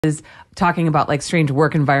is talking about like strange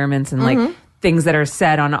work environments and like things that are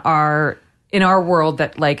said on in our world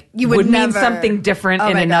that like would mean something different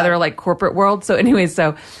in another like corporate world. So anyways,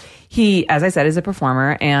 so he, as I said, is a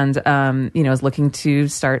performer and, is looking to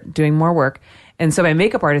start doing more work. And so my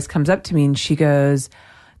makeup artist comes up to me and she goes,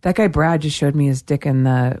 that guy Brad just showed me his dick in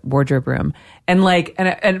the wardrobe room. And like,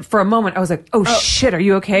 and for a moment I was like, oh shit, are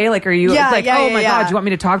you okay? Like, are you oh my God, you want me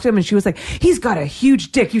to talk to him? And she was like, he's got a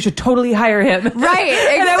huge dick. You should totally hire him. Right.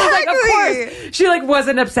 Exactly. And I was like, of course. She like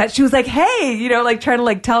wasn't upset. She was like, hey, like trying to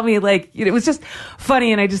like tell me like, it was just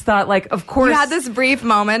funny. And I just thought like, of course. You had this brief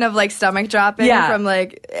moment of like stomach dropping from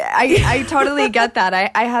like, I totally get that.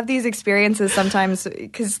 I have these experiences sometimes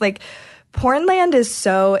because like, Pornland is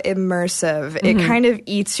so immersive. It kind of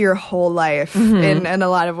eats your whole life in a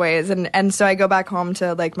lot of ways. And so I go back home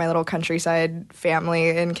to like my little countryside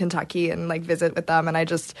family in Kentucky and like visit with them. And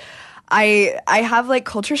I have like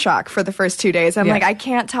culture shock for the first 2 days. I'm like, I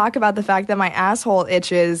can't talk about the fact that my asshole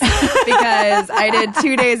itches because I did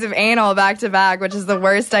 2 days of anal back to back, which is the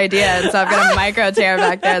worst idea. And so I've got a micro tear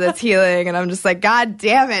back there that's healing. And I'm just like, God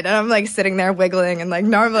damn it. And I'm like sitting there wiggling. And like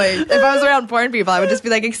normally if I was around porn people, I would just be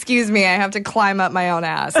like, excuse me, I have to climb up my own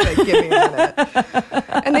ass. Like, give me a minute.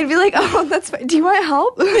 And they'd be like, oh, that's fine. Do you want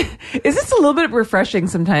help? Is this a little bit refreshing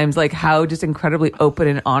sometimes, like how just incredibly open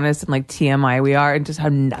and honest and like TMI we are and just how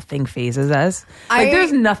nothing phases us? Like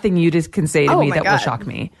there's nothing you just can say to me that will shock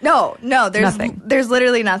me. No, there's nothing. There's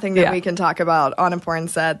literally nothing that we can talk about on a porn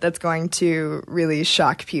set that's going to really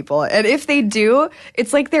shock people. And if they do,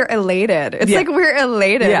 it's like they're elated. It's like we're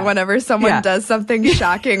elated whenever someone does something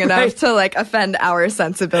shocking enough to like offend our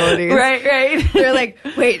sensibilities. Right. They're like,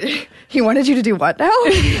 wait, he wanted you to do what now?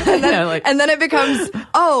 And then it becomes,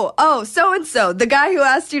 oh, so-and-so, the guy who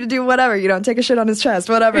asked you to do whatever, take a shit on his chest,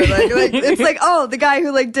 whatever. Like it's like, oh, the guy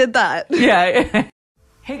who like did that. Yeah.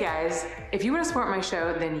 Hey guys, if you want to support my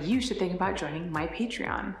show, then you should think about joining my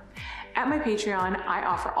Patreon. At my Patreon, I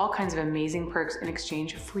offer all kinds of amazing perks in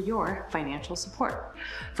exchange for your financial support.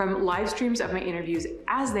 From live streams of my interviews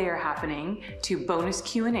as they are happening, to bonus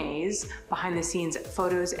Q&As, behind the scenes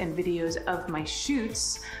photos and videos of my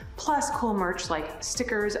shoots, plus cool merch like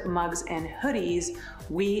stickers, mugs, and hoodies,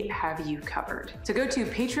 we have you covered. So go to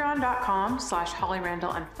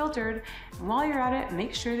patreon.com/HollyRandallUnfiltered, and while you're at it,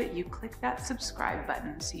 make sure that you click that subscribe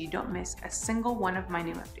button so you don't miss a single one of my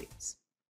new updates.